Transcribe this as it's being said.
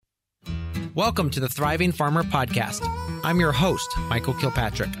Welcome to the Thriving Farmer Podcast. I'm your host, Michael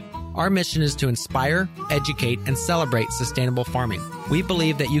Kilpatrick. Our mission is to inspire, educate, and celebrate sustainable farming. We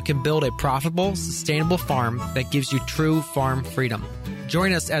believe that you can build a profitable, sustainable farm that gives you true farm freedom.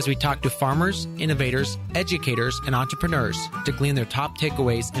 Join us as we talk to farmers, innovators, educators, and entrepreneurs to glean their top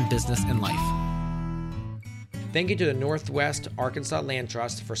takeaways in business and life. Thank you to the Northwest Arkansas Land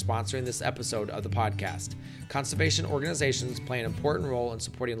Trust for sponsoring this episode of the podcast. Conservation organizations play an important role in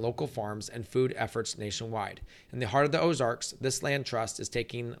supporting local farms and food efforts nationwide. In the heart of the Ozarks, this land trust is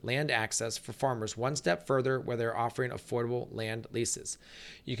taking land access for farmers one step further where they're offering affordable land leases.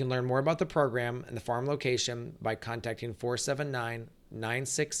 You can learn more about the program and the farm location by contacting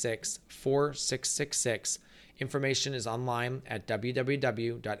 479-966-4666. Information is online at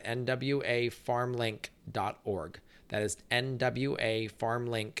www.nwafarmlink.org. That is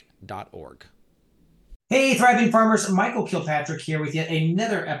nwafarmlink.org. Hey, Thriving Farmers, Michael Kilpatrick here with yet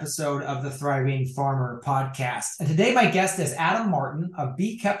another episode of the Thriving Farmer Podcast. And today my guest is Adam Martin of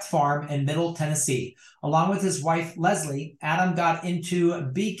Bee Kept Farm in Middle Tennessee. Along with his wife, Leslie, Adam got into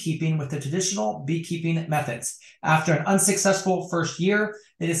beekeeping with the traditional beekeeping methods. After an unsuccessful first year,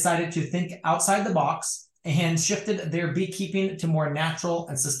 they decided to think outside the box and shifted their beekeeping to more natural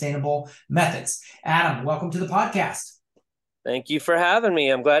and sustainable methods. Adam, welcome to the podcast. Thank you for having me.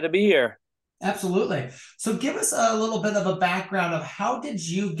 I'm glad to be here. Absolutely. So give us a little bit of a background of how did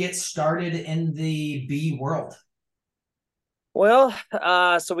you get started in the bee world? Well,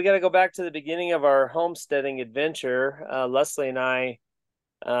 so we got to go back to the beginning of our homesteading adventure. Leslie and I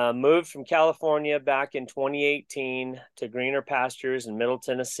moved from California back in 2018 to greener pastures in Middle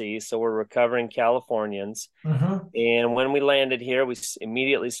Tennessee. So we're recovering Californians. Mm-hmm. And when we landed here, we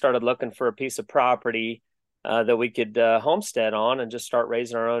immediately started looking for a piece of property that we could homestead on and just start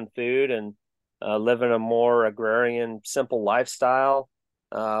raising our own food and living a more agrarian, simple lifestyle.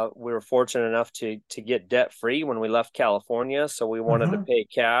 We were fortunate enough to get debt free when we left California. So we wanted to pay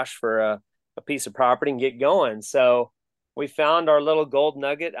cash for a piece of property and get going. So we found our little gold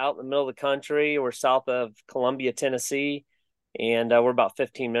nugget out in the middle of the country. We're south of Columbia, Tennessee, and we're about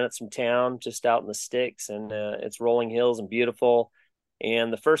 15 minutes from town, just out in the sticks, and it's rolling hills and beautiful.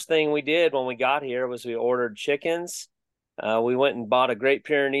 And the first thing we did when we got here was we ordered chickens. We went and bought a Great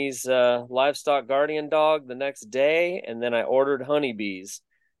Pyrenees livestock guardian dog the next day, and then I ordered honeybees.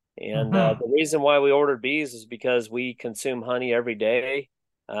 And the reason why we ordered bees is because we consume honey every day.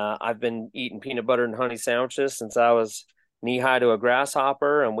 I've been eating peanut butter and honey sandwiches since I was knee-high to a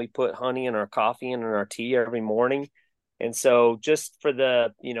grasshopper, and we put honey in our coffee and in our tea every morning. And so just for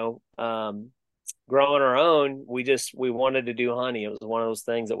the, growing our own, we wanted to do honey. It was one of those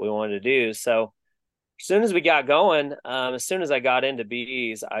things that we wanted to do. So as soon as we got going, as soon as I got into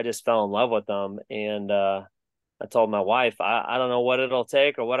bees, I just fell in love with them. And I told my wife, I don't know what it'll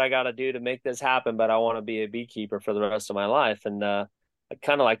take or what I got to do to make this happen, but I want to be a beekeeper for the rest of my life. And I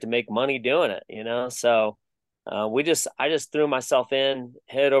kind of like to make money doing it, So I just threw myself in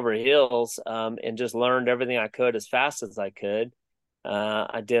head over heels and just learned everything I could as fast as I could.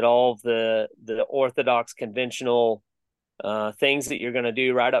 I did all of the orthodox conventional things that you're going to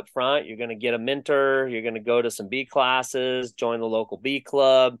do right up front. You're going to get a mentor. You're going to go to some bee classes, join the local bee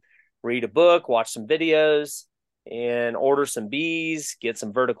club, read a book, watch some videos, and order some bees, get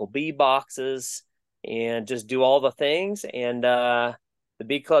some vertical bee boxes, and just do all the things. And the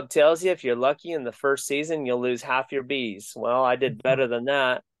bee club tells you if you're lucky in the first season, you'll lose half your bees. Well, I did better than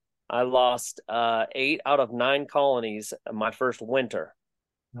that. I lost 8 out of 9 colonies my first winter.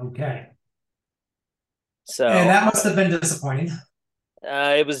 Okay. And that must have been disappointing.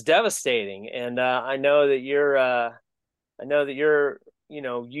 It was devastating. And I know that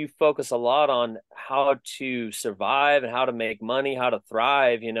you focus a lot on how to survive and how to make money, how to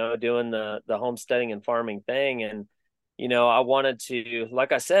thrive, doing the homesteading and farming thing. And, I wanted to,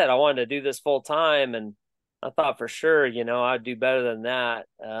 like I said, I wanted to do this full time. And I thought for sure, I'd do better than that.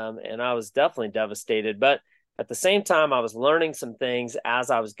 And I was definitely devastated. But at the same time, I was learning some things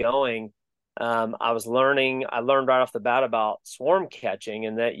as I was going. I learned right off the bat about swarm catching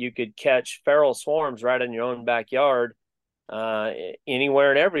and that you could catch feral swarms right in your own backyard,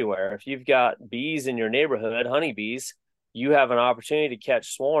 anywhere and everywhere. If you've got bees in your neighborhood, honeybees, you have an opportunity to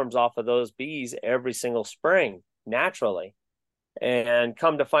catch swarms off of those bees every single spring naturally. And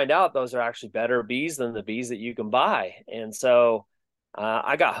come to find out, those are actually better bees than the bees that you can buy. And so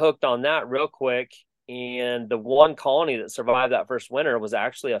I got hooked on that real quick. And the one colony that survived that first winter was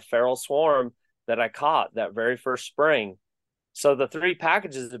actually a feral swarm that I caught that very first spring. So the 3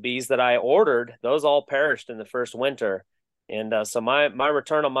 packages of bees that I ordered, those all perished in the first winter. And so my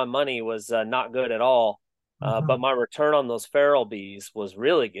return on my money was not good at all. But my return on those feral bees was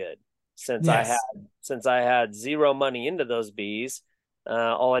really good. since Yes. I had zero money into those bees.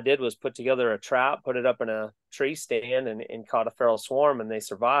 All I did was put together a trap, put it up in a tree stand, and caught a feral swarm, and they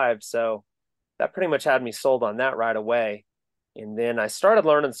survived. So that pretty much had me sold on that right away. And then I started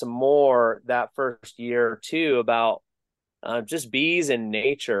learning some more that first year or two about just bees and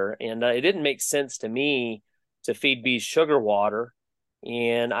nature. And it didn't make sense to me to feed bees sugar water.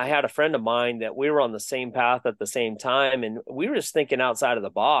 And I had a friend of mine that we were on the same path at the same time, and we were just thinking outside of the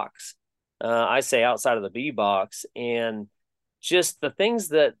box. I say outside of the bee box, and just the things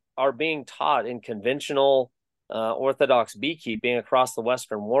that are being taught in conventional orthodox beekeeping across the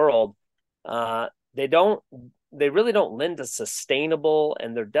Western world, uh, they don't they really don't lend to sustainable,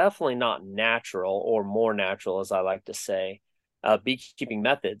 and they're definitely not natural, or more natural, as I like to say, beekeeping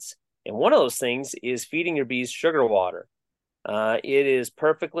methods. And one of those things is feeding your bees sugar water. It is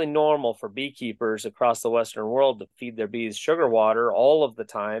perfectly normal for beekeepers across the Western world to feed their bees sugar water all of the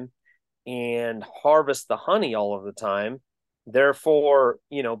time and harvest the honey all of the time. Therefore,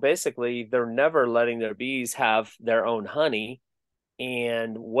 basically, they're never letting their bees have their own honey.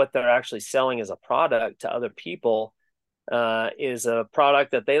 And what they're actually selling as a product to other people is a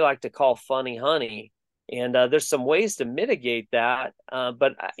product that they like to call funny honey. And there's some ways to mitigate that.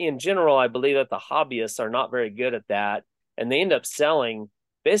 But in general, I believe that the hobbyists are not very good at that. And they end up selling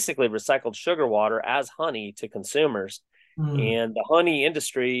basically recycled sugar water as honey to consumers. Mm. And the honey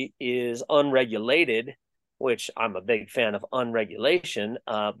industry is unregulated, which I'm a big fan of unregulation.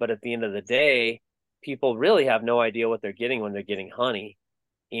 But at the end of the day, people really have no idea what they're getting when they're getting honey.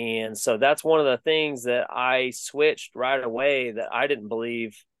 And so that's one of the things that I switched right away, that I didn't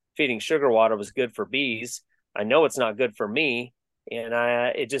believe feeding sugar water was good for bees. I know it's not good for me, and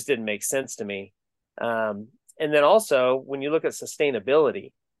it just didn't make sense to me. And then also, when you look at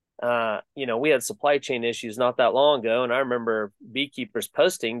sustainability, we had supply chain issues not that long ago, and I remember beekeepers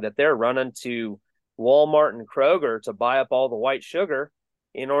posting that they're running to Walmart and Kroger to buy up all the white sugar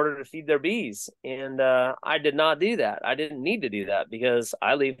in order to feed their bees. And I did not do that. I didn't need to do that because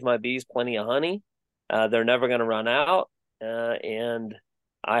I leave my bees plenty of honey. They're never going to run out. And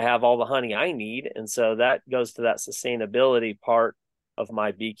I have all the honey I need. And so that goes to that sustainability part of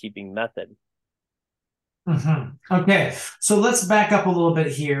my beekeeping method. Mm-hmm. Okay, so let's back up a little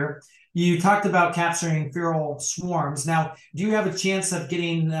bit here. You talked about capturing feral swarms. Now, do you have a chance of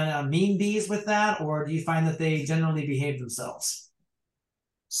getting mean bees with that, or do you find that they generally behave themselves?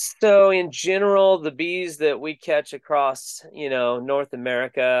 So in general, the bees that we catch across, North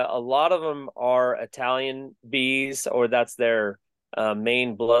America, a lot of them are Italian bees, or that's their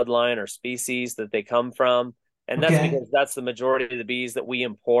main bloodline or species that they come from. And that's Okay. because that's the majority of the bees that we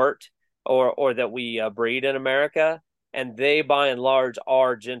import, or that we breed in America. And they, by and large,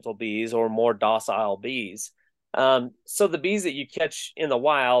 are gentle bees or more docile bees. So the bees that you catch in the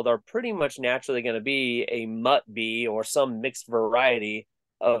wild are pretty much naturally going to be a mutt bee or some mixed variety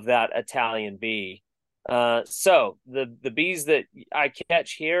of that Italian bee. So the bees that I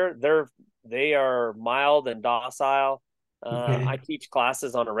catch here, they are mild and docile. Okay. I teach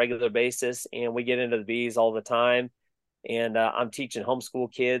classes on a regular basis, and we get into the bees all the time. And I'm teaching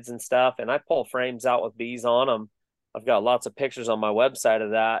homeschool kids and stuff, and I pull frames out with bees on them. I've got lots of pictures on my website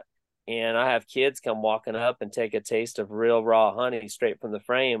of that, and I have kids come walking up and take a taste of real raw honey straight from the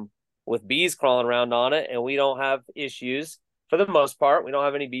frame with bees crawling around on it, and we don't have issues for the most part. We don't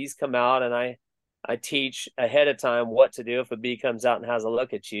have any bees come out, and I teach ahead of time what to do if a bee comes out and has a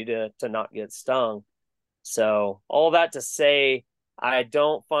look at you to not get stung. So all that to say, I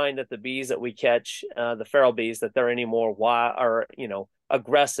don't find that the bees that we catch, the feral bees, that they're any more wild or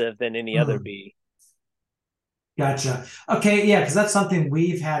aggressive than any other Mm. bee. Gotcha. Okay, yeah, because that's something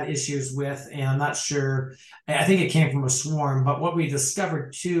we've had issues with, and I'm not sure. I think it came from a swarm, but what we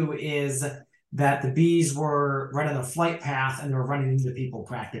discovered too is that the bees were running a flight path and they were running into people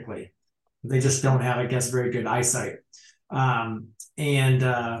practically. They just don't have, I guess, very good eyesight. And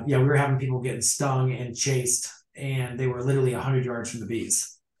yeah, we were having people getting stung and chased, and they were literally 100 yards from the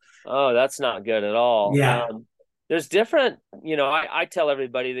bees. Oh, that's not good at all. Yeah. There's different, I tell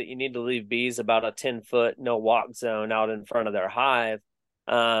everybody that you need to leave bees about a 10-foot no walk zone out in front of their hive.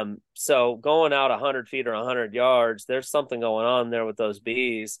 So going out 100 feet or 100 yards, there's something going on there with those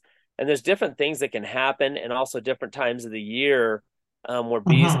bees. And there's different things that can happen, and also different times of the year where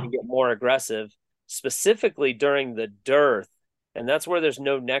bees can Uh-huh. get more aggressive, specifically during the dearth. And that's where there's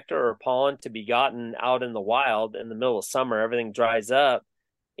no nectar or pollen to be gotten out in the wild in the middle of summer. Everything dries up,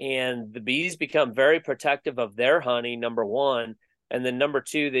 and the bees become very protective of their honey, number one. And then number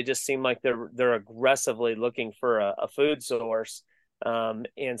two, they just seem like they're aggressively looking for a food source.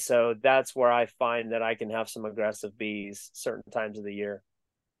 And so that's where I find that I can have some aggressive bees certain times of the year.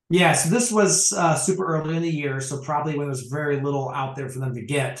 Yeah, so this was super early in the year, so probably when there was very little out there for them to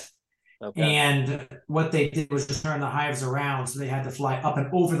get. Okay. And what they did was just turn the hives around, so they had to fly up and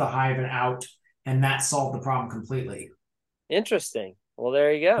over the hive and out, and that solved the problem completely. Interesting. Well,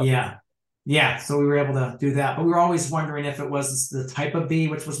 there you go. Yeah. Yeah, so we were able to do that, but we were always wondering if it was the type of bee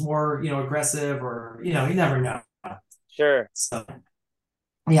which was more, aggressive, or you never know. Sure. So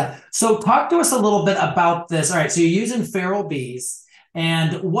yeah. So talk to us a little bit about this. All right. So you're using feral bees,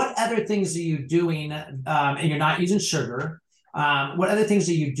 and what other things are you doing? And you're not using sugar. What other things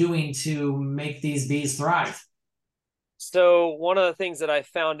are you doing to make these bees thrive? So one of the things that I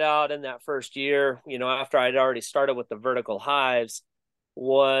found out in that first year, after I'd already started with the vertical hives,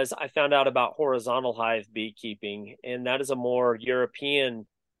 was I found out about horizontal hive beekeeping, and that is a more European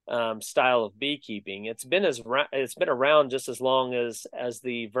style of beekeeping. It's been around just as long as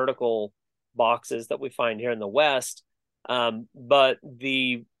the vertical boxes that we find here in the West. But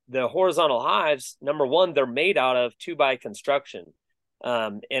the horizontal hives, number one, they're made out of two by construction.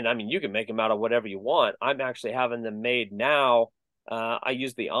 And I mean, you can make them out of whatever you want. I'm actually having them made now. I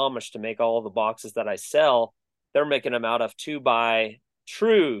use the Amish to make all the boxes that I sell. They're making them out of two by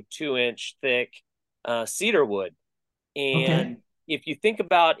true 2 inch thick cedar wood. And Okay. if you think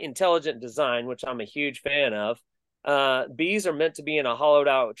about intelligent design, which I'm a huge fan of, bees are meant to be in a hollowed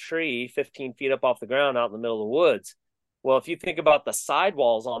out tree 15 feet up off the ground out in the middle of the woods. Well, if you think about the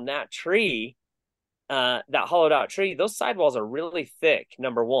sidewalls on that tree, that hollowed out tree, those sidewalls are really thick,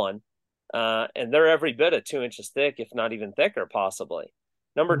 number one. And they're every bit of 2 inches thick, if not even thicker, possibly.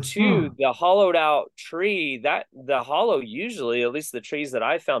 Number two, Hmm. the hollowed out tree, that the hollow usually, at least the trees that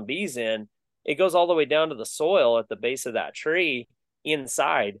I found bees in, it goes all the way down to the soil at the base of that tree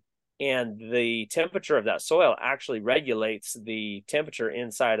inside. And the temperature of that soil actually regulates the temperature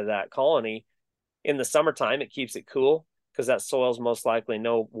inside of that colony. In the summertime, it keeps it cool because that soil is most likely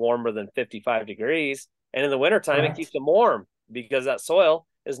no warmer than 55 degrees. And in the wintertime, it keeps Correct. them warm because that soil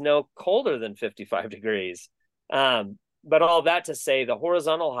is no colder than 55 degrees. But all that to say, the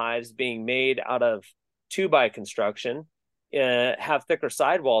horizontal hives being made out of two by construction have thicker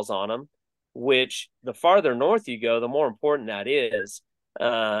sidewalls on them, which the farther north you go, the more important that is.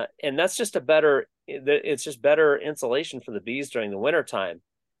 And that's just it's just better insulation for the bees during the wintertime.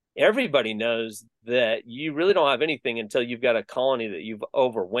 Everybody knows that you really don't have anything until you've got a colony that you've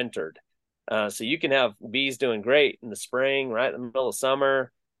overwintered. So you can have bees doing great in the spring, right in the middle of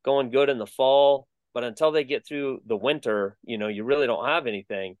summer, going good in the fall, but until they get through the winter, you really don't have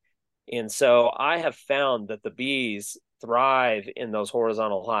anything. And so I have found that the bees thrive in those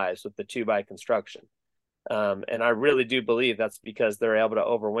horizontal hives with the two by construction. And I really do believe that's because they're able to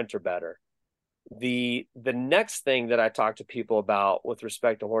overwinter better. The next thing that I talk to people about with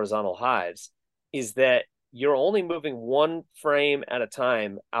respect to horizontal hives is that you're only moving one frame at a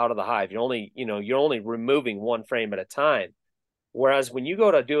time out of the hive. You're only removing one frame at a time. Whereas when you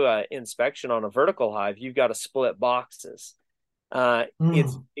go to do an inspection on a vertical hive, you've got to split boxes. It's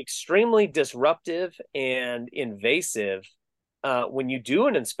Hmm. extremely disruptive and invasive. When you do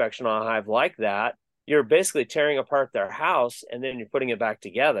an inspection on a hive like that, you're basically tearing apart their house and then you're putting it back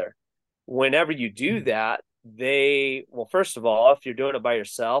together. Whenever you do that, well, first of all, if you're doing it by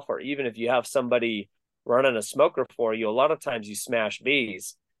yourself, or even if you have somebody running a smoker for you, a lot of times you smash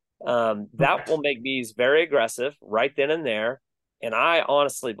bees. That will make bees very aggressive right then and there. And I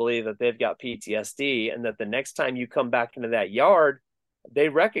honestly believe that they've got PTSD, and that the next time you come back into that yard, they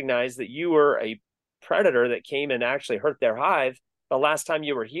recognize that you were a predator that came and actually hurt their hive the last time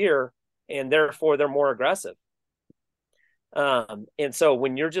you were here, and therefore they're more aggressive. And so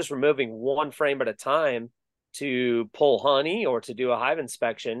when you're just removing one frame at a time to pull honey or to do a hive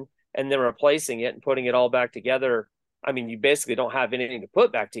inspection and then replacing it and putting it all back together, I mean, you basically don't have anything to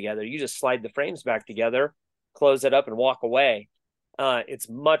put back together. You just slide the frames back together, close it up, and walk away. It's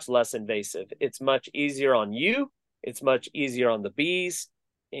much less invasive. It's much easier on you. It's much easier on the bees.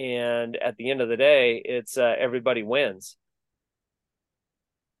 And at the end of the day, it's everybody wins.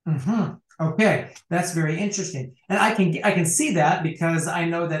 Hmm. Okay, that's very interesting, and I can see that because I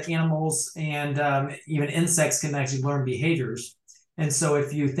know that animals and even insects can actually learn behaviors, and so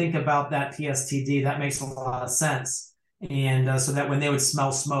if you think about that PSTD, that makes a lot of sense, and so that when they would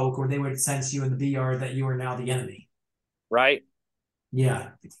smell smoke or they would sense you in the bee yard, that you are now the enemy. Right? Yeah,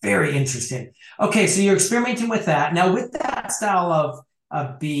 very interesting. Okay, so you're experimenting with that now. With that style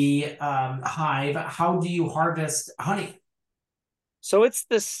of bee hive, how do you harvest honey? So it's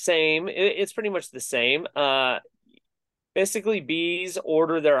the same. It's pretty much the same. Basically, bees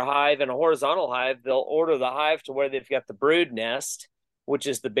order their hive in a horizontal hive. They'll order the hive to where they've got the brood nest, which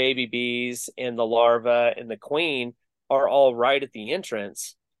is the baby bees and the larva and the queen are all right at the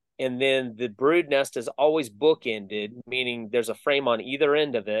entrance. And then the brood nest is always bookended, meaning there's a frame on either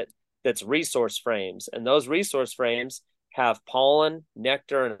end of it that's resource frames. And those resource frames have pollen,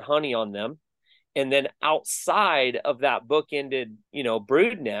 nectar, and honey on them. And then outside of that bookended,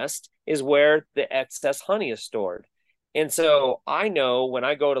 brood nest is where the excess honey is stored. And so I know when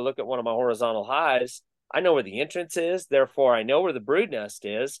I go to look at one of my horizontal hives, I know where the entrance is. Therefore, I know where the brood nest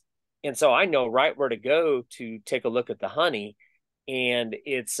is. And so I know right where to go to take a look at the honey. And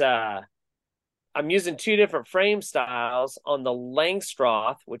I'm using two different frame styles on the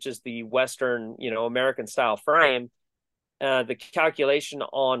Langstroth, which is the Western, American style frame. The calculation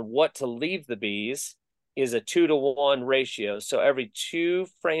on what to leave the bees is a 2-to-1 ratio. So every 2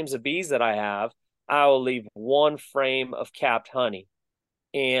 frames of bees that I have, I will leave 1 frame of capped honey.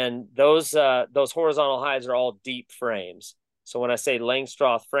 And those horizontal hives are all deep frames. So when I say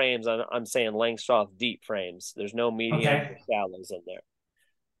Langstroth frames, I'm saying Langstroth deep frames. There's no medium or shallows in there.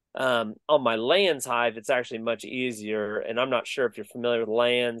 On my Lands hive, it's actually much easier. And I'm not sure if you're familiar with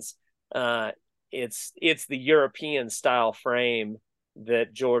Lands. It's the European style frame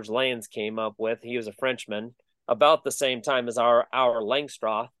that George Lands came up with. He was a Frenchman about the same time as our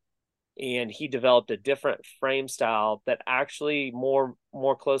Langstroth, and he developed a different frame style that actually more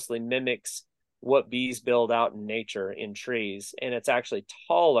closely mimics what bees build out in nature in trees, and it's actually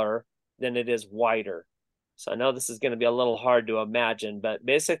taller than it is wider. So I know this is going to be a little hard to imagine, but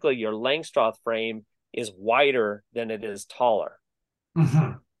basically your Langstroth frame is wider than it is taller.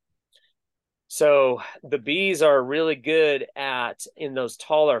 Mm-hmm. So the bees are really good at, in those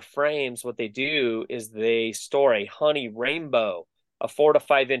taller frames, what they do is they store a honey rainbow, a 4 to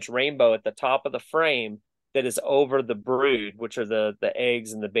 5 inch rainbow at the top of the frame that is over the brood, which are the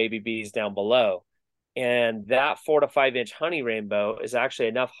eggs and the baby bees down below. And that 4 to 5 inch honey rainbow is actually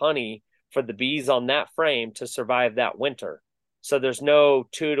enough honey for the bees on that frame to survive that winter. So there's no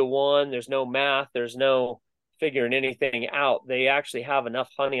 2-to-1, there's no math, there's no figuring anything out. They actually have enough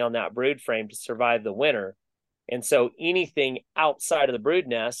honey on that brood frame to survive the winter. And so anything outside of the brood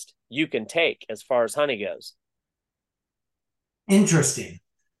nest you can take as far as honey goes. Interesting.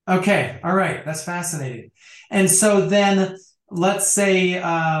 Okay. All right. That's fascinating. And so then let's say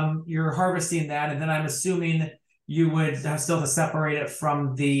you're harvesting that, and then I'm assuming you would have still to separate it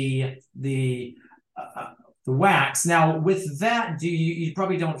from the wax. Now, with that, do you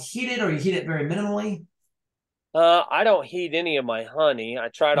probably don't heat it, or you heat it very minimally? I don't heat any of my honey. I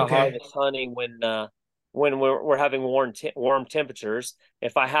try to harvest honey when we're having warm temperatures.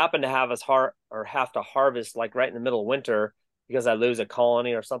 If I happen to have have to harvest like right in the middle of winter because I lose a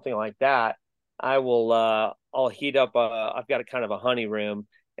colony or something like that, I'll heat up. I've got a kind of a honey room,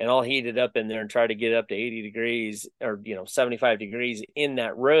 and I'll heat it up in there and try to get it up to 80 degrees or 75 degrees in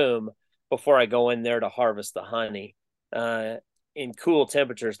that room before I go in there to harvest the honey. In cool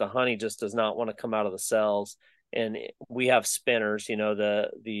temperatures, the honey just does not want to come out of the cells. And we have spinners,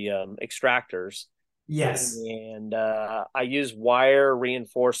 the extractors. Yes. And I use wire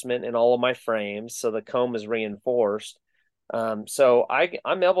reinforcement in all of my frames, so the comb is reinforced. So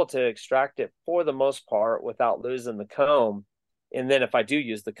I'm able to extract it for the most part without losing the comb. And then if I do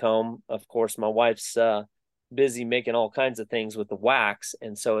use the comb, of course, my wife's busy making all kinds of things with the wax,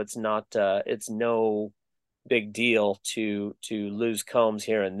 and so it's no big deal to lose combs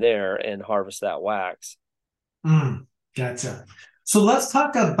here and there and harvest that wax. Gotcha. So let's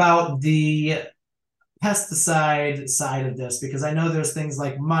talk about the pesticide side of this, because I know there's things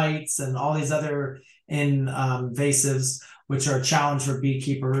like mites and all these other invasives, which are a challenge for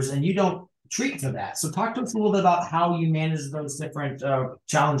beekeepers, and you don't treat for that. So talk to us a little bit about how you manage those different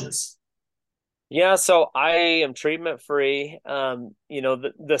challenges. Yeah, so I am treatment free.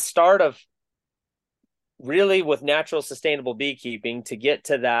 The start of really with natural sustainable beekeeping, to get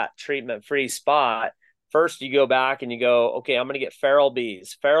to that treatment free spot, first you go back and you go, okay, I'm going to get feral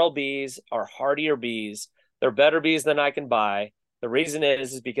bees. Feral bees are hardier bees. They're better bees than I can buy. The reason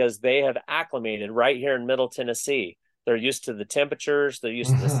is because they have acclimated right here in Middle Tennessee. They're used to the temperatures. They're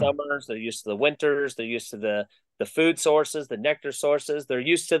used to the summers. They're used to the winters. They're used to the food sources, the nectar sources. They're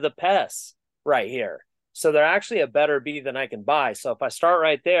used to the pests right here. So they're actually a better bee than I can buy. So if I start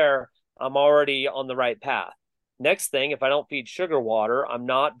right there, I'm already on the right path. Next thing, if I don't feed sugar water, I'm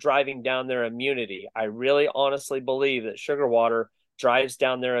not driving down their immunity. I really honestly believe that sugar water drives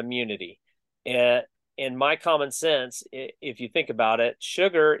down their immunity. And in my common sense, if you think about it,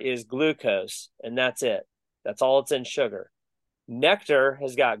 sugar is glucose, and that's it. That's all it's in sugar. Nectar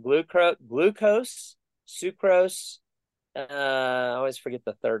has got glucose, sucrose. I always forget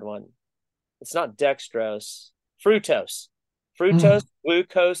the third one. It's not dextrose, fructose,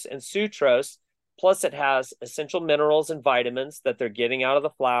 glucose, and sucrose, Plus, it has essential minerals and vitamins that they're getting out of the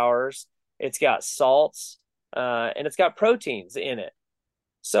flowers. It's got salts, and it's got proteins in it.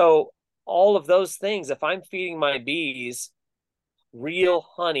 So all of those things, if I'm feeding my bees real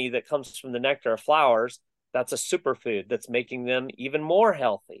honey that comes from the nectar of flowers, that's a superfood that's making them even more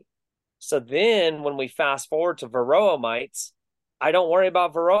healthy. So then when we fast forward to varroa mites, I don't worry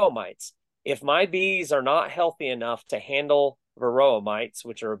about varroa mites. If my bees are not healthy enough to handle varroa mites,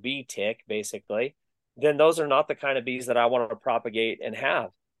 which are a bee tick basically, then those are not the kind of bees that I want to propagate and have.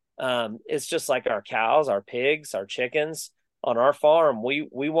 It's just like our cows, our pigs, our chickens on our farm. We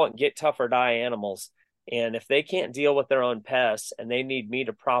want get tough or die animals. And if they can't deal with their own pests and they need me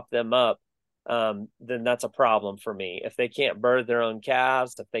to prop them up, then that's a problem for me. If they can't birth their own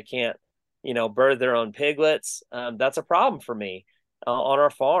calves, if they can't, birth their own piglets, that's a problem for me on our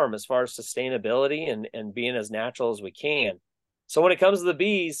farm as far as sustainability and being as natural as we can. So when it comes to the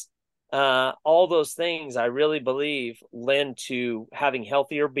bees, all those things I really believe lend to having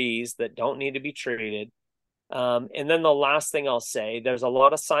healthier bees that don't need to be treated. And then the last thing I'll say, there's a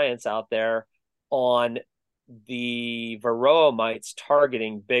lot of science out there on the varroa mites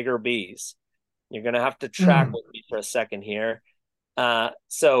targeting bigger bees. You're going to have to track with me for a second here.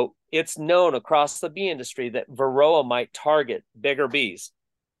 So it's known across the bee industry that varroa might target bigger bees,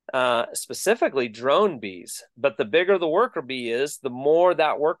 specifically drone bees. But the bigger the worker bee is, the more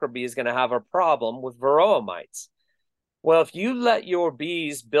that worker bee is going to have a problem with varroa mites. Well, if you let your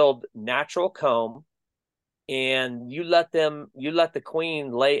bees build natural comb, and you let the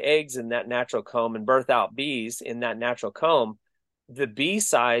queen lay eggs in that natural comb and birth out bees in that natural comb, the bee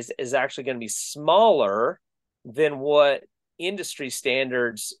size is actually going to be smaller than what industry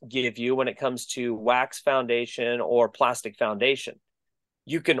standards give you when it comes to wax foundation or plastic foundation.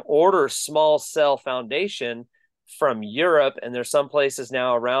 You can order small cell foundation from Europe, and there's some places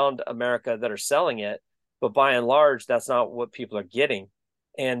now around America that are selling it, but by and large, that's not what people are getting.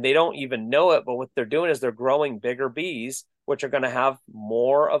 And they don't even know it, but what they're doing is they're growing bigger bees, which are going to have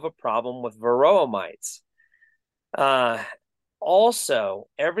more of a problem with varroa mites. Also,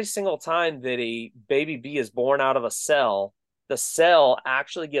 every single time that a baby bee is born out of a cell, the cell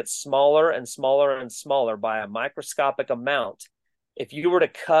actually gets smaller and smaller and smaller by a microscopic amount. If you were to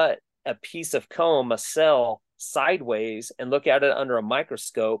cut a piece of comb, a cell, sideways and look at it under a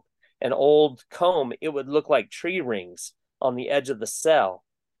microscope, an old comb, it would look like tree rings on the edge of the cell.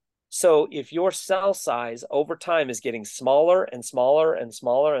 So if your cell size over time is getting smaller and smaller and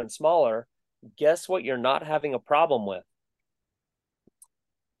smaller and smaller, guess what you're not having a problem with?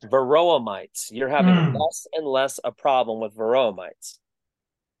 Varroa mites. You're having less and less a problem with varroa mites.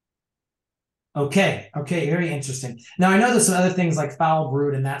 Okay, very interesting. Now I know there's some other things like foul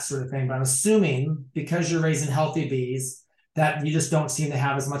brood and that sort of thing, but I'm assuming because you're raising healthy bees that you just don't seem to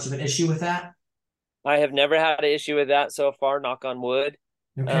have as much of an issue with that. I have never had an issue with that so far, knock on wood.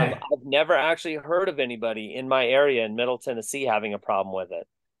 Okay. I've never actually heard of anybody in my area in Middle Tennessee having a problem with it.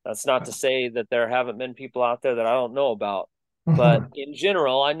 That's not to say that there haven't been people out there that I don't know about. But in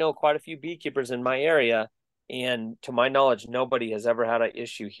general, I know quite a few beekeepers in my area. And to my knowledge, nobody has ever had an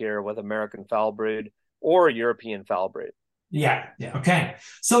issue here with American foul brood or European foul brood. Yeah. Okay.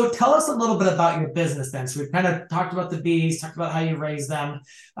 So tell us a little bit about your business then. So we've kind of talked about the bees, talked about how you raise them.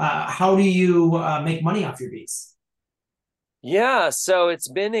 How do you make money off your bees? Yeah, so it's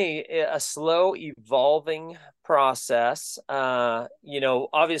been a slow evolving process.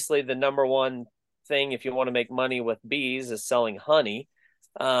 Obviously the number one thing if you want to make money with bees is selling honey.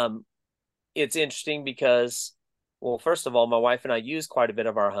 It's interesting because, well, first of all, my wife and I use quite a bit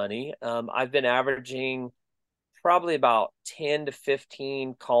of our honey. I've been averaging probably about 10 to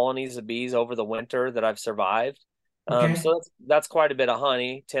 15 colonies of bees over the winter that I've survived. Okay. So that's quite a bit of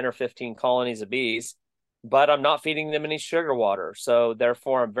honey, 10 or 15 colonies of bees, but I'm not feeding them any sugar water. So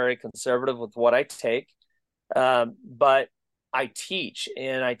therefore, I'm very conservative with what I take. But I teach,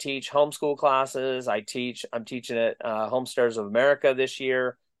 and I teach homeschool classes. I'm teaching at Homesteaders of America this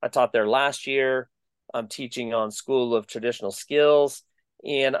year. I taught there last year. I'm teaching on School of Traditional Skills.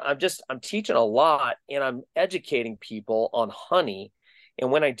 And I'm teaching a lot, and I'm educating people on honey.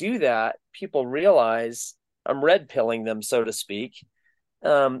 And when I do that, people realize I'm red pilling them, so to speak.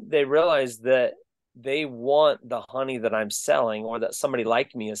 They realize that they want the honey that I'm selling or that somebody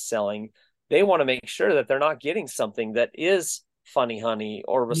like me is selling. They want to make sure that they're not getting something that is funny honey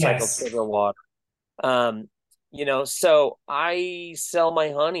or recycled sugar water. So I sell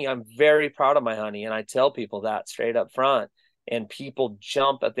my honey. I'm very proud of my honey, and I tell people that straight up front. And people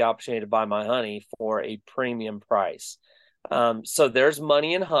jump at the opportunity to buy my honey for a premium price. So there's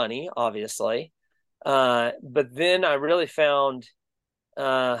money in honey, obviously. But then I really found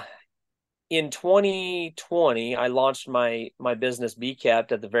in 2020, I launched my business Be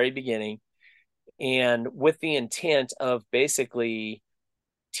Kept at the very beginning, and with the intent of basically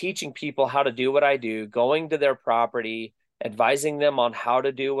teaching people how to do what I do, going to their property, advising them on how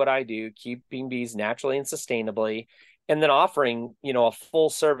to do what I do, keeping bees naturally and sustainably, and then offering, a full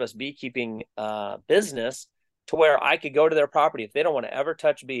service beekeeping business to where I could go to their property. If they don't want to ever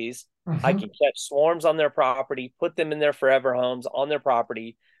touch bees, I can catch swarms on their property, put them in their forever homes on their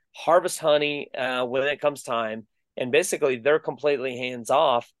property, harvest honey when it comes time. And basically, they're completely hands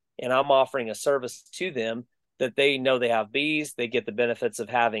off. And I'm offering a service to them that they know they have bees, they get the benefits of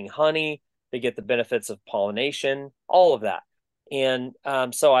having honey, they get the benefits of pollination, all of that. And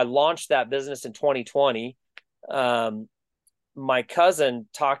so I launched that business in 2020. My cousin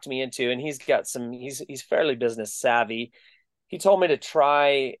talked me into, and he's fairly business savvy. He told me to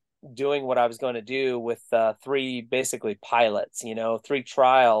try doing what I was going to do with three basically pilots, three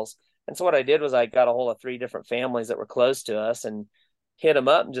trials. And so what I did was I got a hold of three different families that were close to us and hit them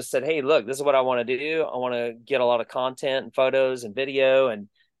up and just said, hey, look, this is what I want to do. I want to get a lot of content and photos and video and,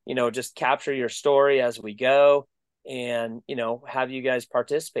 just capture your story as we go and, have you guys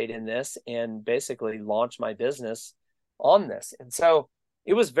participate in this and basically launch my business on this. And so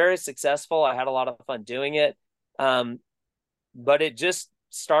it was very successful. I had a lot of fun doing it. But it just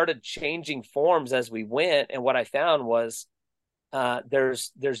started changing forms as we went. And what I found was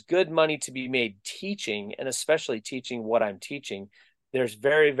there's good money to be made teaching, and especially teaching what I'm teaching. There's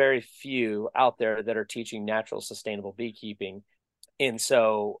very, very few out there that are teaching natural, sustainable beekeeping. And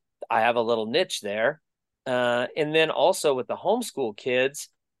so I have a little niche there. And then also with the homeschool kids,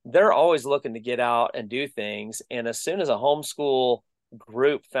 they're always looking to get out and do things. And as soon as a homeschool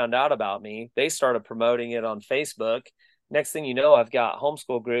group found out about me, they started promoting it on Facebook. Next thing you know, I've got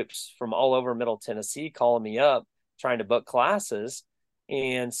homeschool groups from all over Middle Tennessee calling me up, trying to book classes.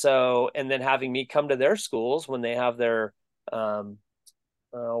 And then having me come to their schools when they have their,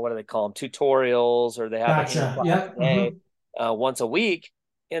 what do they call them? Tutorials, or they have a hand class Yep. day, once a week.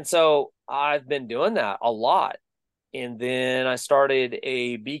 And so I've been doing that a lot. And then I started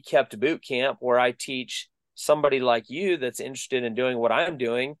a Be Kept boot camp where I teach somebody like you that's interested in doing what I'm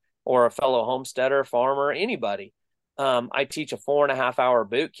doing, or a fellow homesteader, farmer, anybody. I teach a 4.5 hour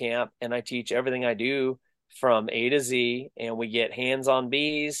boot camp, and I teach everything I do from A to Z, and we get hands-on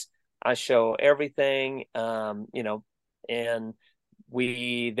bees. I show everything, and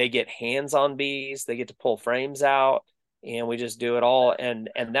they get hands-on bees. They get to pull frames out, and we just do it all. And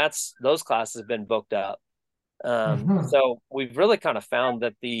those classes have been booked up. So we've really kind of found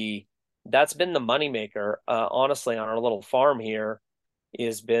that that's been the moneymaker, honestly, on our little farm here,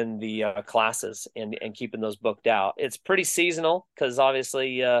 has been the classes and keeping those booked out. It's pretty seasonal because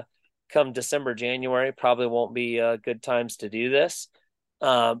obviously come December, January, probably won't be good times to do this.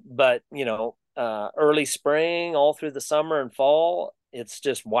 But early spring, all through the summer and fall, it's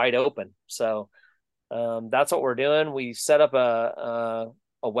just wide open. So that's what we're doing. We set up a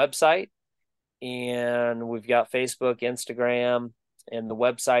website, and we've got Facebook, Instagram, and the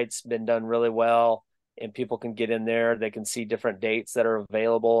website's been done really well. And people can get in there. They can see different dates that are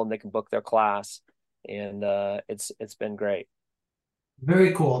available, and they can book their class. And it's been great.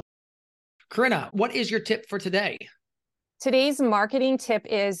 Very cool. Corinna, what is your tip for today? Today's marketing tip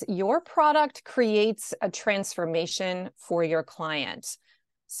is your product creates a transformation for your client.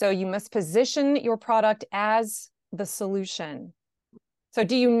 So you must position your product as the solution. So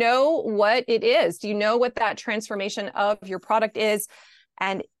do you know what it is? Do you know what that transformation of your product is?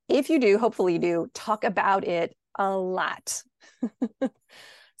 And if you do, hopefully you do, talk about it a lot.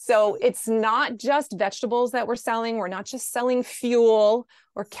 So it's not just vegetables that we're selling. We're not just selling fuel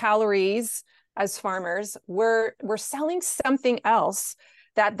or calories as farmers. We're selling something else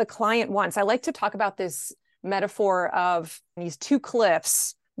that the client wants. I like to talk about this metaphor of these two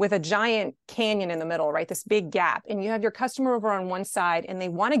cliffs with a giant canyon in the middle, right? This big gap. And you have your customer over on one side, and they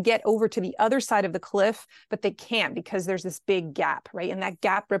want to get over to the other side of the cliff, but they can't because there's this big gap, right? And that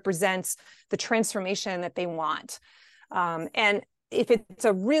gap represents the transformation that they want. And if it's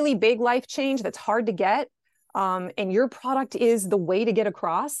a really big life change that's hard to get, and your product is the way to get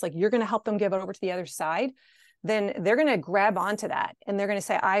across, like you're going to help them get over to the other side, then they're going to grab onto that and they're going to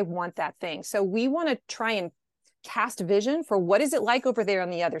say, I want that thing. So we want to try and cast vision for what is it like over there on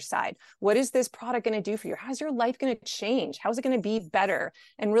the other side? What is this product going to do for you? How's your life going to change? How's it going to be better?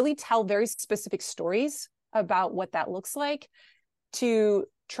 And really tell very specific stories about what that looks like to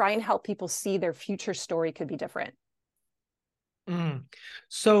try and help people see their future story could be different.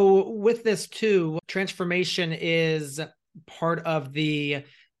 So with this too, transformation is part of the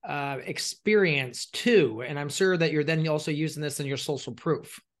experience too. And I'm sure that you're then also using this in your social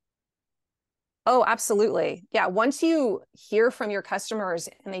proof. Oh, absolutely. Yeah. Once you hear from your customers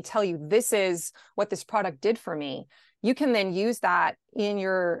and they tell you this is what this product did for me, you can then use that in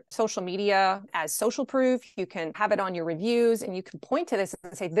your social media as social proof. You can have it on your reviews and you can point to this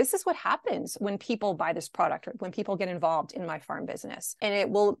and say, this is what happens when people buy this product or when people get involved in my farm business. And it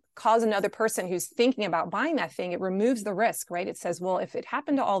will cause another person who's thinking about buying that thing, it removes the risk, right? It says, well, if it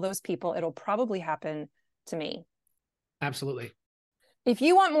happened to all those people, it'll probably happen to me. Absolutely. If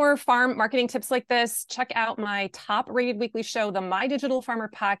you want more farm marketing tips like this, check out my top rated weekly show, the My Digital Farmer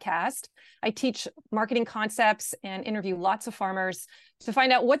podcast. I teach marketing concepts and interview lots of farmers to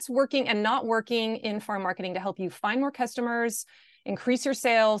find out what's working and not working in farm marketing to help you find more customers, increase your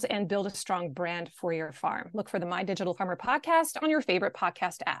sales, and build a strong brand for your farm. Look for the My Digital Farmer podcast on your favorite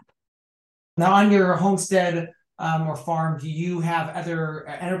podcast app. Now, on your homestead or farm, do you have other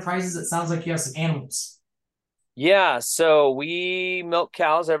enterprises? It sounds like you have some animals. Yeah, so we milk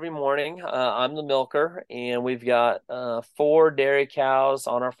cows every morning. I'm the milker, and we've got 4 dairy cows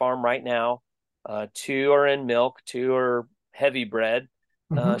on our farm right now. 2 are in milk, 2 are heavy bred.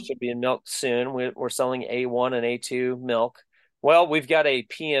 Should be in milk soon. We're selling A1 and A2 milk. Well, we've got a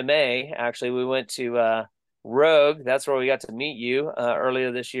PMA. Actually, we went to Rogue. That's where we got to meet you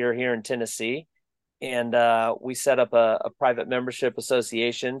earlier this year here in Tennessee. And we set up a private membership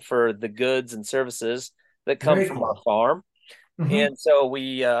association for the goods and services that come Very from cool. our farm. And so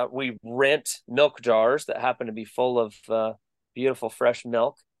we rent milk jars that happen to be full of beautiful fresh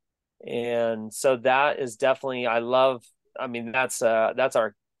milk. And so that is definitely, I mean, that's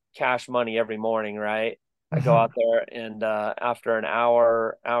our cash money every morning, right? I go out there and after an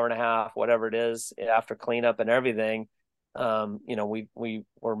hour, hour and a half, whatever it is, after cleanup and everything,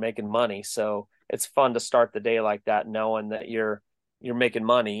 we're making money. So it's fun to start the day like that, knowing that you're making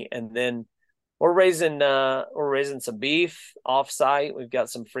money. And then we're raising some beef off site. We've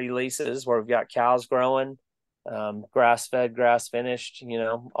got some free leases where we've got cows growing, grass fed, grass finished,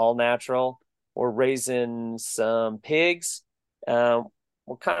 all natural. We're raising some pigs.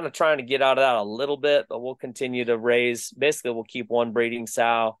 We're kind of trying to get out of that a little bit, but we'll continue to raise. Basically, we'll keep one breeding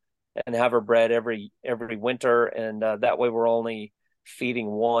sow and have her bred every winter, and that way we're only feeding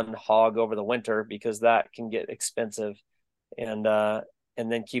one hog over the winter because that can get expensive. And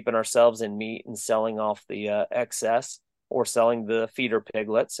then keeping ourselves in meat and selling off the excess or selling the feeder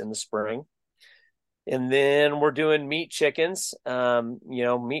piglets in the spring. And then we're doing meat chickens.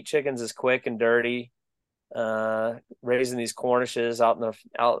 Meat chickens is quick and dirty. Raising these Cornishes out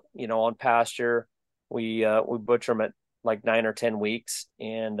on pasture. We butcher them at like 9 or 10 weeks,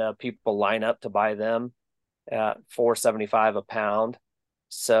 and people line up to buy them at $4.75 a pound.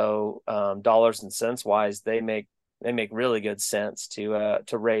 So dollars and cents wise, they make really good sense to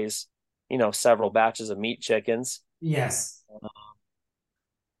raise, several batches of meat chickens. Yes.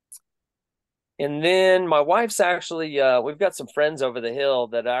 And then my wife's actually, we've got some friends over the hill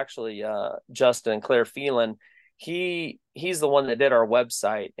that actually, Justin and Claire Phelan, he's the one that did our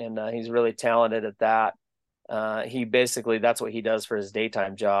website, and he's really talented at that. He basically, that's what he does for his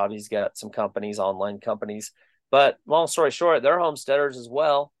daytime job. He's got some companies, online companies, but long story short, they're homesteaders as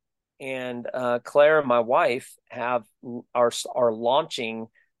well. And Claire and my wife are launching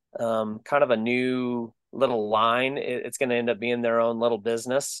kind of a new little line. It's going to end up being their own little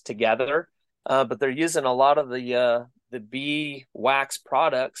business together, but they're using a lot of the bee wax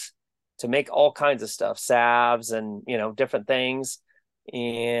products to make all kinds of stuff, salves and different things.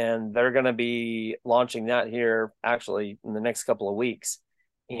 And they're going to be launching that here actually in the next couple of weeks.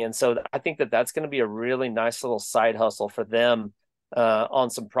 And so I think that's going to be a really nice little side hustle for them. On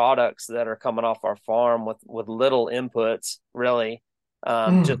some products that are coming off our farm with little inputs, really,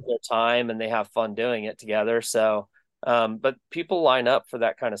 just their time, and they have fun doing it together. So, but people line up for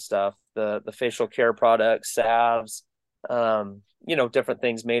that kind of stuff, the facial care products, salves, different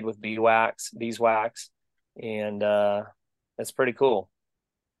things made with beeswax, and it's pretty cool.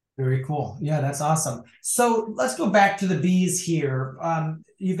 Very cool. Yeah, that's awesome. So let's go back to the bees here.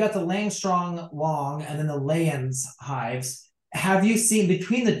 You've got the Langstrong Long and then the Layens hives. Have you seen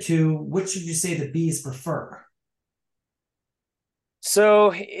between the two, which would you say the bees prefer?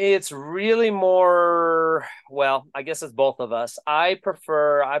 So it's really more, well, I guess it's both of us. I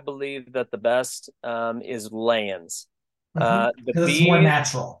believe that the best is Layens. Because it's more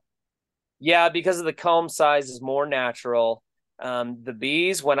natural. Yeah, because of the comb size is more natural. The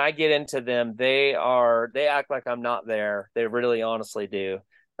bees, when I get into them, they act like I'm not there. They really honestly do.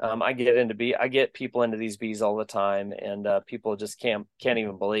 I get people into these bees all the time, and people just can't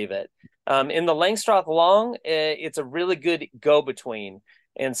even believe it. In the Langstroth Long, it's a really good go-between.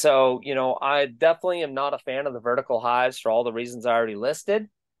 And so, I definitely am not a fan of the vertical hives for all the reasons I already listed.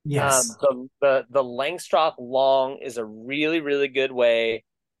 Yes. The Langstroth long is a really, really good way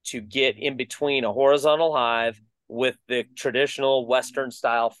to get in between a horizontal hive with the traditional Western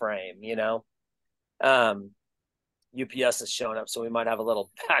style frame, you know. UPS is showing up, so we might have a little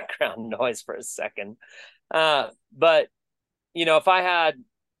background noise for a second. But you know, if I had,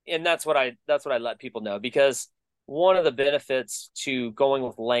 and that's what I let people know, because one of the benefits to going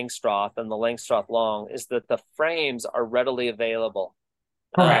with Langstroth and the Langstroth long is that the frames are readily available.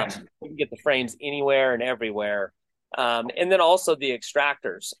 Correct. You can get the frames anywhere and everywhere. And then also the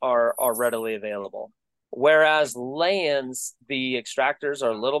extractors are readily available. Whereas lands, the extractors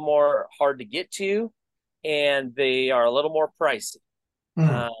are a little more hard to get to, and they are a little more pricey. Mm.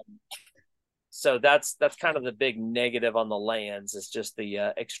 Um, so that's kind of the big negative on the lands, is just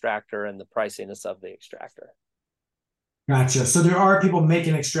the extractor and the priciness of the extractor. Gotcha. So there are people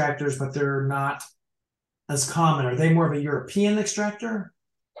making extractors, but they're not as common. Are they more of a European extractor?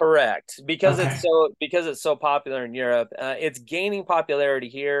 Correct, because Okay. it's so popular in Europe. It's gaining popularity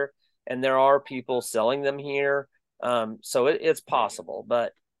here, and there are people selling them here. So it's possible,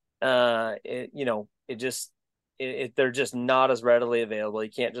 but you know, they're just not as readily available.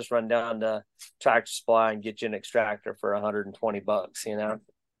 You can't just run down to Tractor Supply and get you an extractor for $120, you know.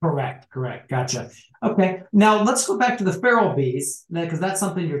 Correct. Correct. Gotcha. Okay. Now let's go back to the feral bees, because that's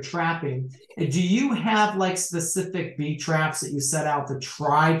something you're trapping. Do you have like specific bee traps that you set out to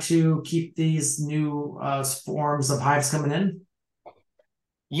try to keep these new forms of hives coming in?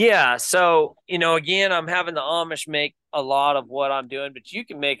 Yeah, so you know, again, I'm having the Amish make a lot of what I'm doing, but you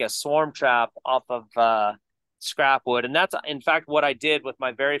can make a swarm trap off of scrap wood, and that's in fact what I did with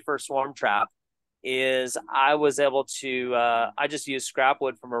my very first swarm trap. Is I was able to I just used scrap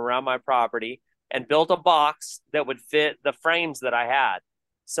wood from around my property and built a box that would fit the frames that I had.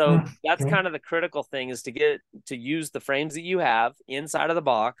 So that's Okay. kind of the critical thing, is to get to use the frames that you have inside of the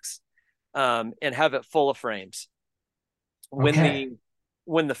box, and have it full of frames. When Okay. the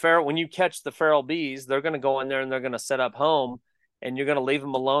when you catch the feral bees, they're going to go in there and they're going to set up home, and you're going to leave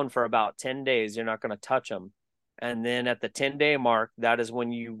them alone for about 10 days. You're not going to touch them. And then at the 10-day mark, that is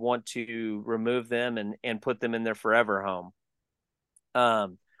when you want to remove them and put them in their forever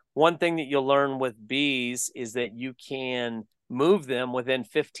home. One thing that you'll learn with bees is that you can move them within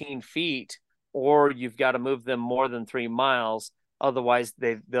 15 feet, or you've got to move them more than 3 miles. Otherwise,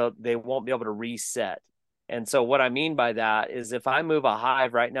 they won't be able to reset. And so what I mean by that is, if I move a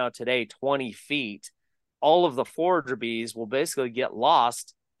hive right now today 20 feet, all of the forager bees will basically get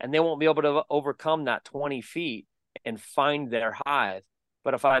lost, and they won't be able to overcome that 20 feet and find their hive.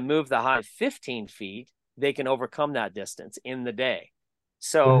 But if I move the hive 15 feet, they can overcome that distance in the day.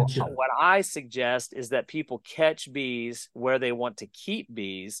 So Gotcha. what I suggest is that people catch bees where they want to keep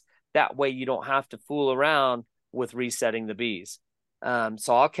bees. That way you don't have to fool around with resetting the bees.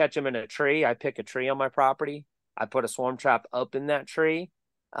 So I'll catch them in a tree. I pick a tree on my property. I put a swarm trap up in that tree.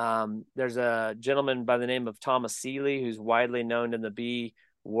 There's a gentleman by the name of Thomas Seeley, who's widely known in the bee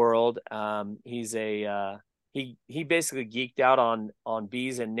world. He basically geeked out on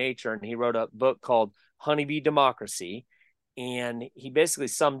bees and nature, and he wrote a book called Honeybee Democracy. And he basically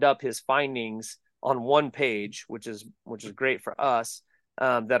summed up his findings on one page, which is great for us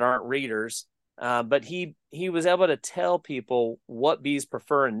that aren't readers. But he was able to tell people what bees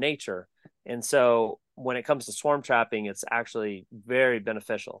prefer in nature. And so when it comes to swarm trapping, it's actually very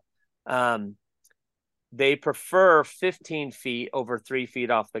beneficial. They prefer 15 feet over 3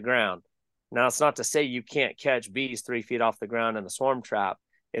 feet off the ground. Now, it's not to say you can't catch bees 3 feet off the ground in a swarm trap.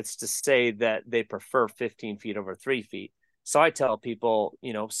 It's to say that they prefer 15 feet over 3 feet. So I tell people,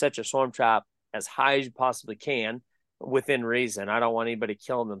 you know, set your swarm trap as high as you possibly can within reason. I don't want anybody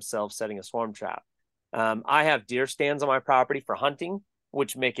killing themselves setting a swarm trap. I have deer stands on my property for hunting,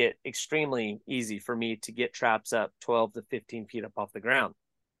 which make it extremely easy for me to get traps up 12 to 15 feet up off the ground.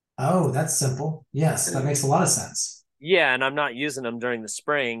 Oh, that's simple. Yes, that makes a lot of sense. Yeah, and I'm not using them during the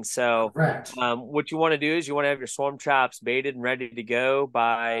spring. So Correct. what you want to do is you want to have your swarm traps baited and ready to go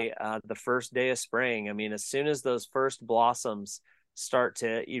by the first day of spring. I mean, as soon as those first blossoms start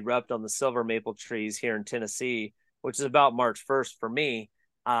to erupt on the silver maple trees here in Tennessee, which is about March 1st for me,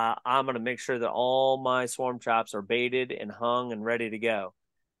 I'm going to make sure that all my swarm traps are baited and hung and ready to go.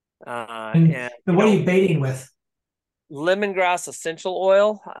 And And what are you baiting with? lemongrass essential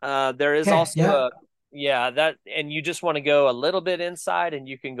oil. There is Okay. also Yeah. and you just want to go a little bit inside, and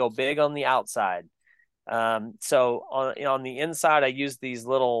you can go big on the outside. So on the inside, I use these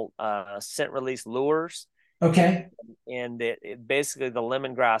little scent release lures, Okay. and it basically, the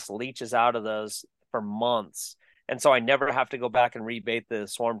lemongrass leaches out of those for months, and so I never have to go back and rebait the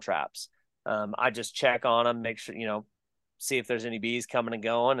swarm traps. I just check on them, make sure, you know, see if there's any bees coming and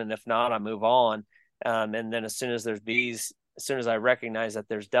going. And if not, I move on. And then as soon as there's bees, as soon as I recognize that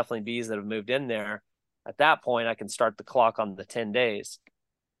there's definitely bees that have moved in there, at that point, I can start the clock on the 10 days.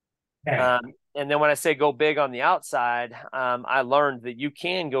 Okay. And then when I say go big on the outside, I learned that you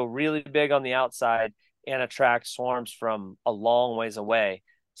can go really big on the outside and attract swarms from a long ways away.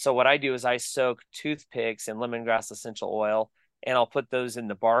 So what I do is I soak toothpicks in lemongrass essential oil, and I'll put those in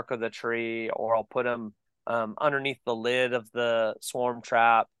the bark of the tree, or I'll put them underneath the lid of the swarm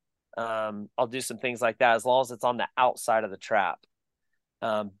trap. I'll do some things like that as long as it's on the outside of the trap.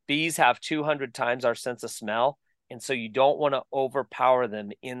 Bees have 200 times our sense of smell, and so you don't want to overpower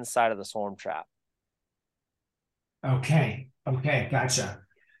them inside of the swarm trap. Okay. Okay. Gotcha.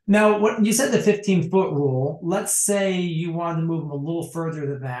 Now, what you said, the 15-foot rule, let's say you wanted to move them a little further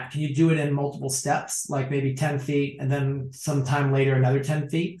than that. Can you do it in multiple steps, like maybe 10 feet and then sometime later another 10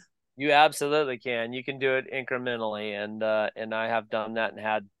 feet? You absolutely can. You can do it incrementally, and I have done that and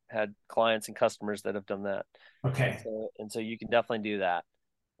had clients and customers that have done that. Okay. So you can definitely do that.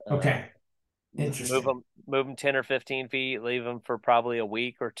 Okay. Interesting. Move them 10 or 15 feet, leave them for probably a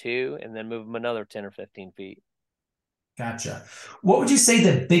week or two, and then move them another 10 or 15 feet. Gotcha. What would you say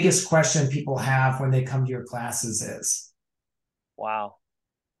the biggest question people have when they come to your classes is? Wow.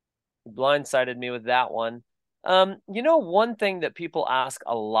 You blindsided me with that one. One thing that people ask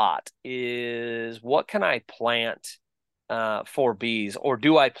a lot is, what can I plant for bees, or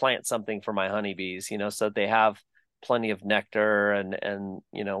do I plant something for my honeybees, so that they have plenty of nectar and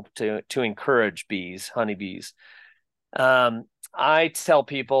to encourage honeybees. I tell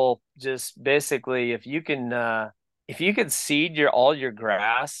people, just basically, if you could seed all your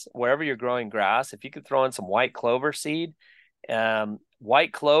grass, wherever you're growing grass, if you could throw in some white clover seed.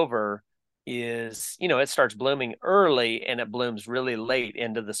 White clover is, it starts blooming early and it blooms really late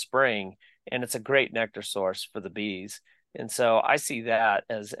into the spring, and it's a great nectar source for the bees. And so I see that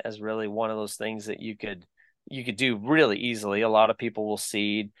as really one of those things that you could do really easily. A lot of people will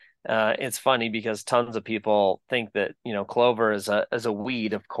seed. It's funny because tons of people think that, clover is a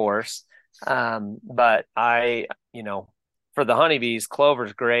weed, of course. But for the honeybees,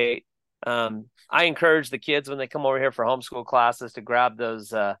 clover's great. I encourage the kids when they come over here for homeschool classes to grab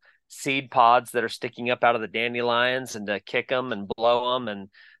those seed pods that are sticking up out of the dandelions and to kick them and blow them and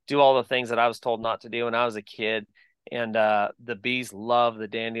do all the things that I was told not to do when I was a kid. And the bees love the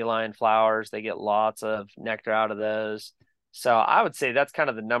dandelion flowers. They get lots of nectar out of those. So I would say that's kind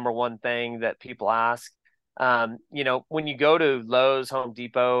of the number one thing that people ask. When you go to Lowe's, Home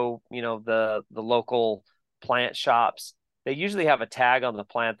Depot, the local plant shops, they usually have a tag on the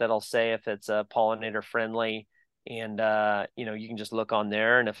plant that'll say if it's pollinator friendly. And, you can just look on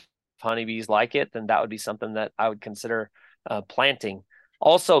there. And if honeybees like it, then that would be something that I would consider planting.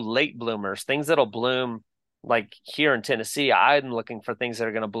 Also, late bloomers, things that'll bloom. Like here in Tennessee, I'm looking for things that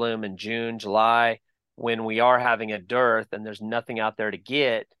are going to bloom in June, July, when we are having a dearth and there's nothing out there to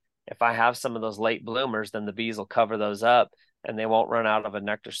get. If I have some of those late bloomers, then the bees will cover those up and they won't run out of a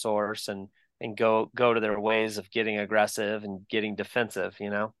nectar source and go to their ways of getting aggressive and getting defensive,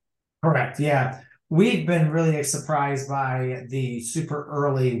 Correct. Yeah. We've been really surprised by the super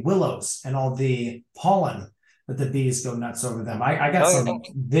early willows and all the pollen that the bees go nuts over them. I got some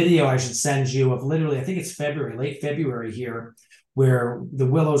video I should send you of literally, I think it's February, late February here, where the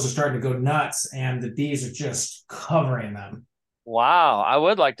willows are starting to go nuts and the bees are just covering them. Wow. I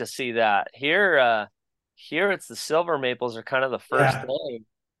would like to see that. Here it's the silver maples are kind of the first thing.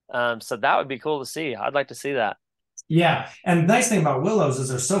 So that would be cool to see. I'd like to see that. Yeah. And the nice thing about willows is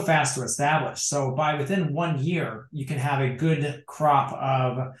they're so fast to establish. So within 1 year, you can have a good crop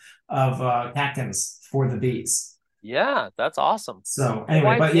of catkins for the bees. Yeah, that's awesome. So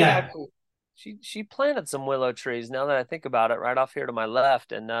anyway, but yeah. She planted some willow trees, now that I think about it, right off here to my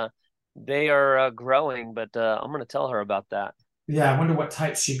left, and they are growing, but I'm going to tell her about that. Yeah, I wonder what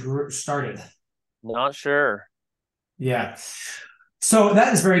type she started. Not sure. Yeah. So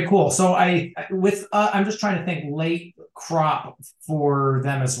that is very cool. So I'm just trying to think late crop for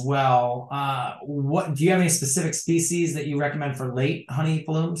them as well. What do you have any specific species that you recommend for late honey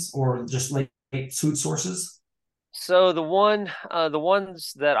blooms or just late food sources? So the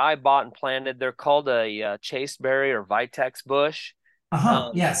ones that I bought and planted, they're called a chasteberry or vitex bush.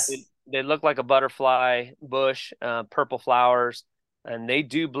 Yes. They look like a butterfly bush, purple flowers, and they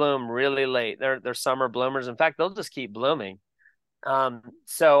do bloom really late. They're summer bloomers. In fact, they'll just keep blooming.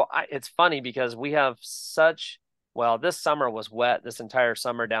 It's funny because we have this summer was wet this entire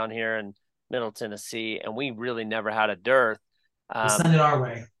summer down here in Middle Tennessee, and we really never had a dearth. Send it our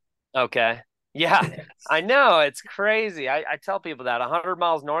way. Okay. Yeah, I know. It's crazy. I tell people that 100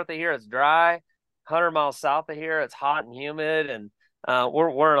 miles north of here, it's dry. 100 miles south of here. It's hot and humid, and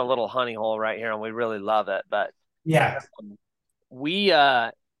we're in a little honey hole right here, and we really love it. But Yeah. we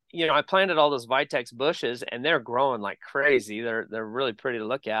I planted all those vitex bushes, and they're growing like crazy. They're really pretty to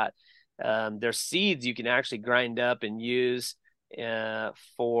look at. Their seeds you can actually grind up and use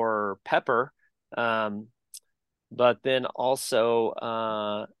for pepper. But then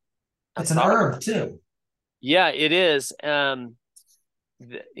also It's an herb too. Yeah, it is.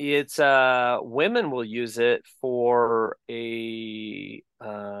 It's women will use it for a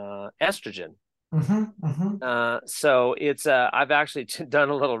estrogen. So it's I've actually done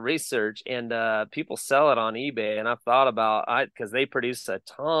a little research, and people sell it on eBay, and I've thought about because they produce a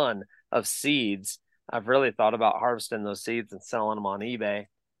ton of seeds. I've really thought about harvesting those seeds and selling them on eBay.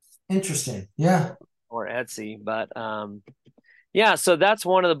 Interesting. Yeah. Or Etsy, but yeah, so that's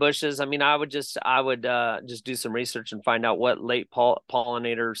one of the bushes. I mean, I would just do some research and find out what late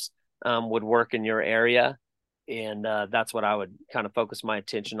pollinators would work in your area, and that's what I would kind of focus my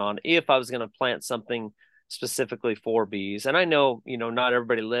attention on if I was going to plant something specifically for bees. And I know, not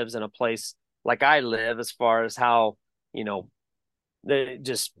everybody lives in a place like I live, as far as how,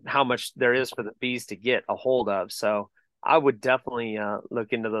 just how much there is for the bees to get a hold of. So I would definitely look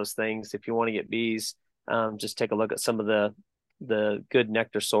into those things if you want to get bees. Just take a look at some of the good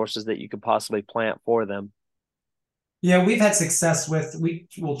nectar sources that you could possibly plant for them. Yeah, we've had success with, we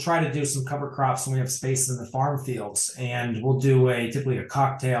will try to do some cover crops when we have space in the farm fields, and we'll do typically a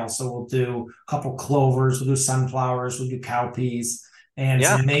cocktail. So we'll do a couple clovers, we'll do sunflowers, we'll do cowpeas, and it's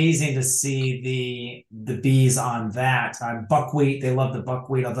amazing to see the bees on that. Buckwheat, they love the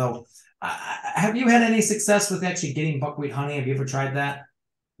buckwheat. Although, have you had any success with actually getting buckwheat honey? Have you ever tried that?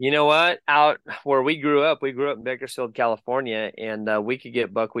 You know what? Out where we grew up in Bakersfield, California, and we could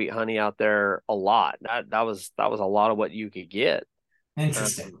get buckwheat honey out there a lot. That was a lot of what you could get.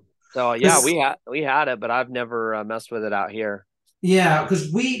 Interesting. So yeah, we had it, but I've never messed with it out here. Yeah,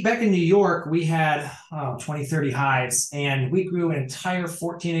 because back in New York, we had 20, 30 hives, and we grew an entire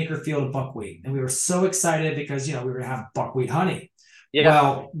 14-acre field of buckwheat. And we were so excited because, we were going to have buckwheat honey. Yeah.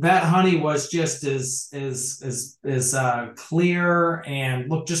 Well, that honey was just as clear and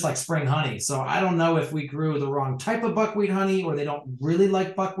looked just like spring honey. So I don't know if we grew the wrong type of buckwheat honey, or they don't really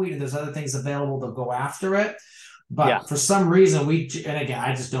like buckwheat and there's other things available to go after it. But for some reason, and again,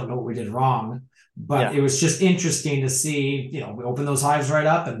 I just don't know what we did wrong. But it was just interesting to see, we opened those hives right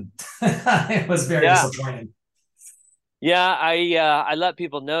up, and it was very disappointing. Yeah, I let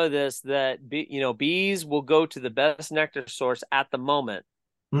people know this, that bees will go to the best nectar source at the moment,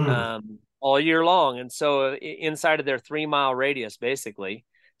 all year long, and so inside of their 3-mile radius, basically.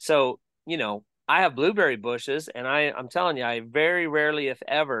 So I have blueberry bushes, and I'm telling you, I very rarely, if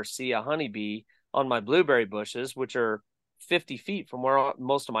ever, see a honeybee on my blueberry bushes, which are 50 feet from where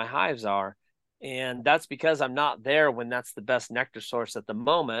most of my hives are, and that's because I'm not there when that's the best nectar source at the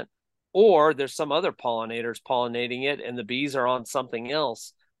moment. Or there's some other pollinators pollinating it, and the bees are on something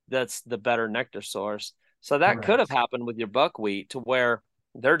else that's the better nectar source. So that could have happened with your buckwheat, to where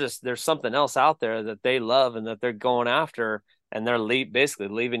there's something else out there that they love and that they're going after, and they're basically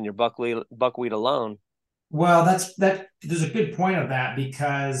leaving your buckwheat alone. Well, there's a good point of that,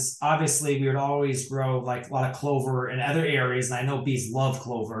 because obviously we would always grow like a lot of clover in other areas, and I know bees love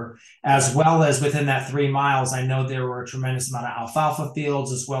clover, as well as within that 3 miles. I know there were a tremendous amount of alfalfa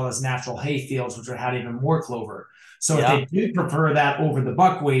fields, as well as natural hay fields, which would have even more clover. So if they did prefer that over the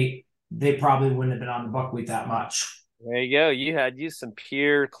buckwheat, they probably wouldn't have been on the buckwheat that much. There you go. You had some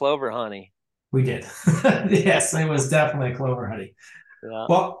pure clover honey. We did. Yes, it was definitely clover honey. Yeah.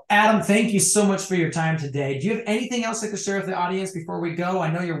 Well, Adam, thank you so much for your time today. Do you have anything else I could share with the audience before we go? I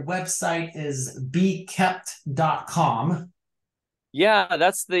know your website is beekept.com. Yeah,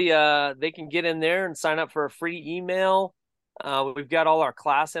 that's they can get in there and sign up for a free email. We've got all our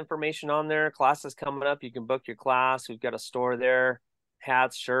class information on there. Classes coming up. You can book your class. We've got a store there,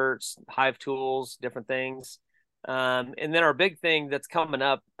 hats, shirts, hive tools, different things. And then our big thing that's coming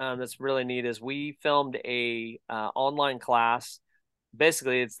up that's really neat is we filmed a online class.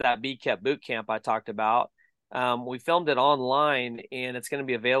 Basically, it's that Bee Kept boot camp I talked about. We filmed it online, and it's going to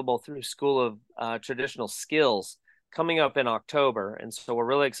be available through School of Traditional Skills coming up in October. And so we're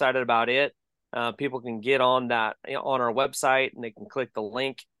really excited about it. People can get on that on our website, and they can click the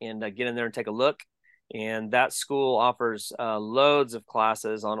link and get in there and take a look. And that school offers loads of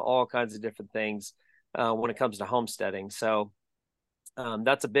classes on all kinds of different things when it comes to homesteading. So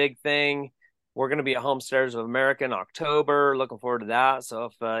that's a big thing. We're going to be at Homesteaders of America in October. Looking forward to that. So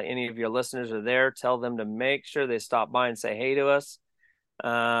if any of your listeners are there, tell them to make sure they stop by and say hey to us.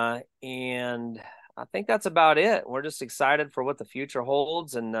 And I think that's about it. We're just excited for what the future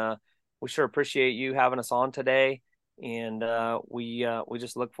holds. And we sure appreciate you having us on today. And we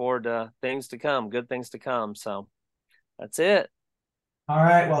just look forward to things to come, good things to come. So that's it. All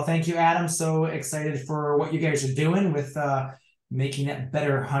right. Well, thank you, Adam. So excited for what you guys are doing with making it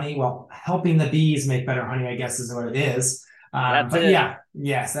better honey. Well, helping the bees make better honey, I guess, is what it is. But yeah,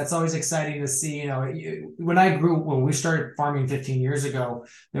 yes, that's always exciting to see. When we started farming 15 years ago,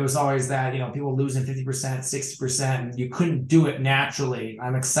 there was always that, people losing 50%, 60%, and you couldn't do it naturally.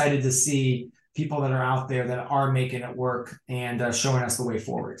 I'm excited to see people that are out there that are making it work and showing us the way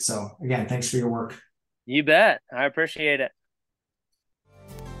forward. So again, thanks for your work. You bet. I appreciate it.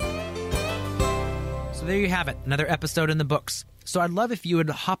 So there you have it, another episode in the books. So I'd love if you would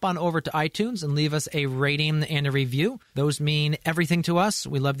hop on over to iTunes and leave us a rating and a review. Those mean everything to us.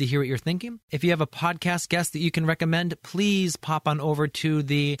 We love to hear what you're thinking. If you have a podcast guest that you can recommend, please pop on over to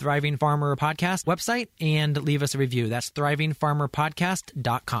the Thriving Farmer Podcast website and leave us a review. That's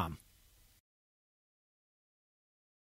thrivingfarmerpodcast.com.